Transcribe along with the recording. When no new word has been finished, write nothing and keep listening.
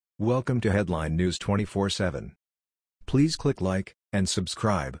Welcome to Headline News 24/7. Please click like and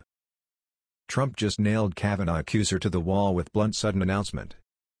subscribe. Trump just nailed Kavanaugh accuser to the wall with blunt sudden announcement.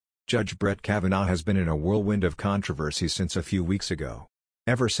 Judge Brett Kavanaugh has been in a whirlwind of controversy since a few weeks ago.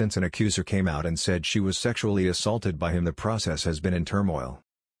 Ever since an accuser came out and said she was sexually assaulted by him, the process has been in turmoil.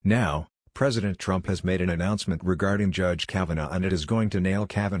 Now, President Trump has made an announcement regarding Judge Kavanaugh, and it is going to nail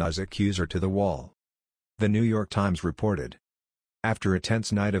Kavanaugh's accuser to the wall. The New York Times reported. After a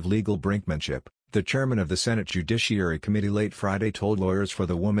tense night of legal brinkmanship, the chairman of the Senate Judiciary Committee late Friday told lawyers for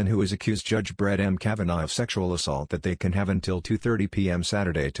the woman who has accused Judge Brett Kavanaugh of sexual assault that they can have until 2:30 p.m.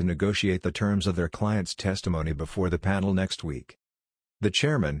 Saturday to negotiate the terms of their client's testimony before the panel next week. The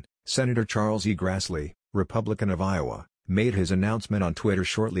chairman, Senator Charles E. Grassley, Republican of Iowa, made his announcement on Twitter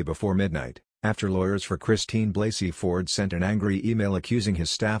shortly before midnight, after lawyers for Christine Blasey Ford sent an angry email accusing his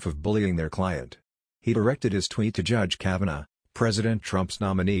staff of bullying their client. He directed his tweet to Judge Kavanaugh, President Trump's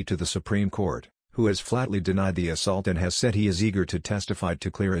nominee to the Supreme Court, who has flatly denied the assault and has said he is eager to testify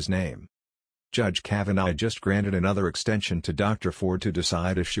to clear his name. Judge Kavanaugh just granted another extension to Dr. Ford to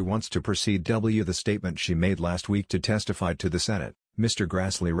decide if she wants to proceed. The statement she made last week to testify to the Senate, Mr.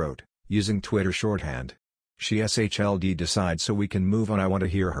 Grassley wrote, using Twitter shorthand. She SHLD decide so we can move on. I want to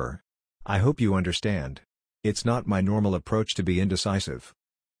hear her. I hope you understand. It's not my normal approach to be indecisive.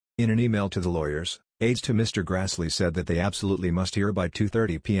 In an email to the lawyers, aides to Mr. Grassley said that they absolutely must hear by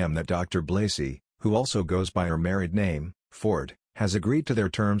 2:30 p.m. that Dr. Blasey, who also goes by her married name, Ford, has agreed to their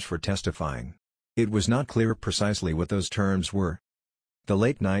terms for testifying. It was not clear precisely what those terms were. The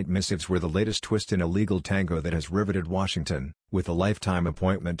late-night missives were the latest twist in a legal tango that has riveted Washington, with a lifetime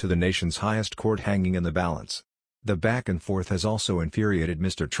appointment to the nation's highest court hanging in the balance. The back and forth has also infuriated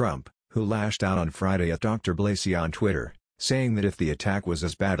Mr. Trump, who lashed out on Friday at Dr. Blasey on Twitter, saying that if the attack was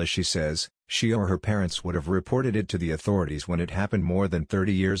as bad as she says, she or her parents would have reported it to the authorities when it happened more than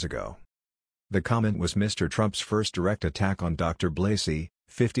 30 years ago. The comment was Mr. Trump's first direct attack on Dr. Blasey,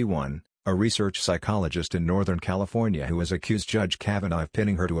 51, a research psychologist in Northern California who has accused Judge Kavanaugh of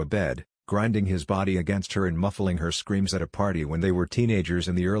pinning her to a bed, grinding his body against her and muffling her screams at a party when they were teenagers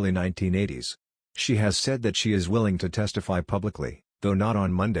in the early 1980s. She has said that she is willing to testify publicly, though not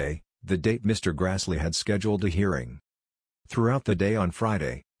on Monday, the date Mr. Grassley had scheduled a hearing. Throughout the day on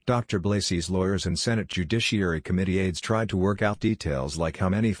Friday, Dr. Blasey's lawyers and Senate Judiciary Committee aides tried to work out details like how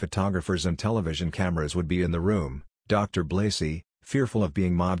many photographers and television cameras would be in the room. Dr. Blasey, fearful of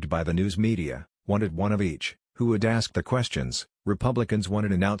being mobbed by the news media, wanted one of each, who would ask the questions. Republicans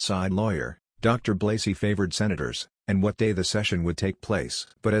wanted an outside lawyer. Dr. Blasey favored senators, and what day the session would take place.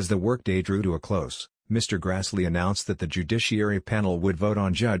 But as the workday drew to a close, Mr. Grassley announced that the Judiciary panel would vote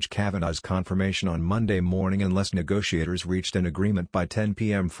on Judge Kavanaugh's confirmation on Monday morning unless negotiators reached an agreement by 10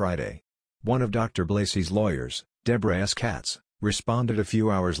 p.m. Friday. One of Dr. Blasey's lawyers, Deborah S. Katz, responded a few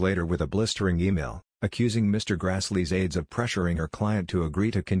hours later with a blistering email, accusing Mr. Grassley's aides of pressuring her client to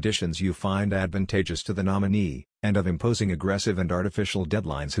agree to conditions you find advantageous to the nominee, and of imposing aggressive and artificial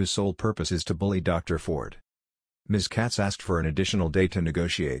deadlines whose sole purpose is to bully Dr. Ford. Ms. Katz asked for an additional day to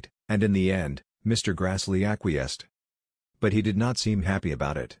negotiate, and in the end, Mr. Grassley acquiesced. But he did not seem happy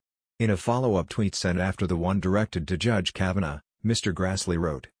about it. In a follow-up tweet sent after the one directed to Judge Kavanaugh, Mr. Grassley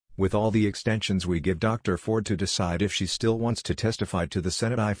wrote, "With all the extensions we give Dr. Ford to decide if she still wants to testify to the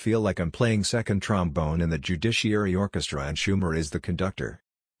Senate, I feel like I'm playing second trombone in the Judiciary Orchestra and Schumer is the conductor."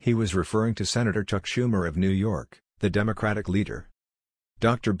 He was referring to Senator Chuck Schumer of New York, the Democratic leader.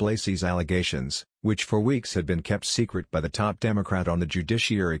 Dr. Blasey's allegations, which for weeks had been kept secret by the top Democrat on the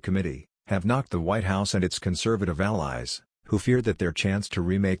Judiciary Committee, have knocked the White House and its conservative allies, who fear that their chance to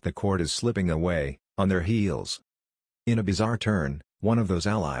remake the court is slipping away, on their heels. In a bizarre turn, one of those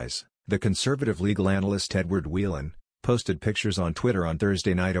allies, the conservative legal analyst Edward Whelan, posted pictures on Twitter on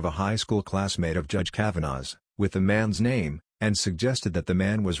Thursday night of a high school classmate of Judge Kavanaugh's, with the man's name, and suggested that the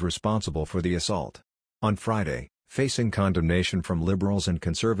man was responsible for the assault. On Friday, facing condemnation from liberals and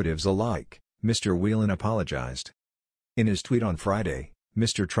conservatives alike, Mr. Whelan apologized. In his tweet on Friday,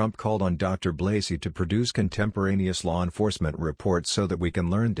 Mr. Trump called on Dr. Blasey to produce contemporaneous law enforcement reports so that we can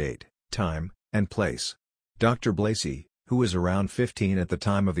learn date, time, and place. Dr. Blasey, who was around 15 at the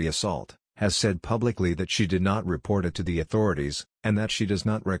time of the assault, has said publicly that she did not report it to the authorities, and that she does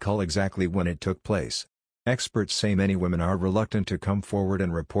not recall exactly when it took place. Experts say many women are reluctant to come forward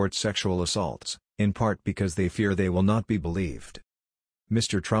and report sexual assaults, in part because they fear they will not be believed.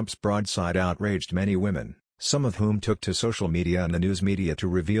 Mr. Trump's broadside outraged many women, some of whom took to social media and the news media to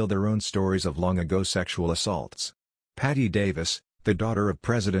reveal their own stories of long-ago sexual assaults. Patty Davis, the daughter of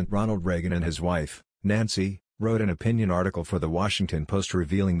President Ronald Reagan, and his wife, Nancy, wrote an opinion article for The Washington Post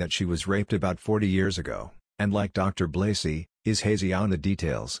revealing that she was raped about 40 years ago, and like Dr. Blasey, is hazy on the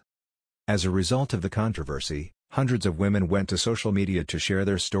details. As a result of the controversy, hundreds of women went to social media to share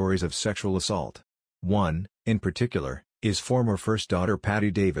their stories of sexual assault. One, in particular, is former First Daughter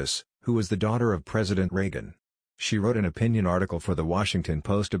Patty Davis, who was the daughter of President Reagan. She wrote an opinion article for The Washington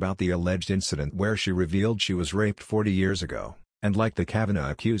Post about the alleged incident where she revealed she was raped 40 years ago, and like the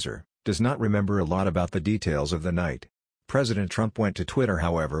Kavanaugh accuser, does not remember a lot about the details of the night. President Trump went to Twitter.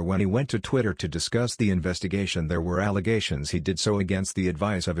 However, when he went to Twitter to discuss the investigation, there were allegations he did so against the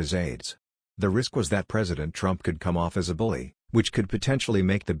advice of his aides. The risk was that President Trump could come off as a bully, which could potentially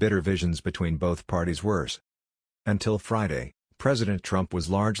make the bitter visions between both parties worse. Until Friday, President Trump was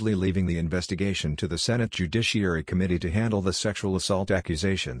largely leaving the investigation to the Senate Judiciary Committee to handle the sexual assault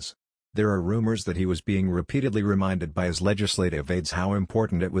accusations. There are rumors that he was being repeatedly reminded by his legislative aides how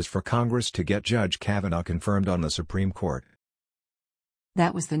important it was for Congress to get Judge Kavanaugh confirmed on the Supreme Court.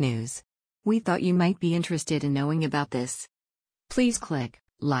 That was the news. We thought you might be interested in knowing about this. Please click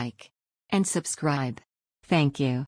like and subscribe. Thank you.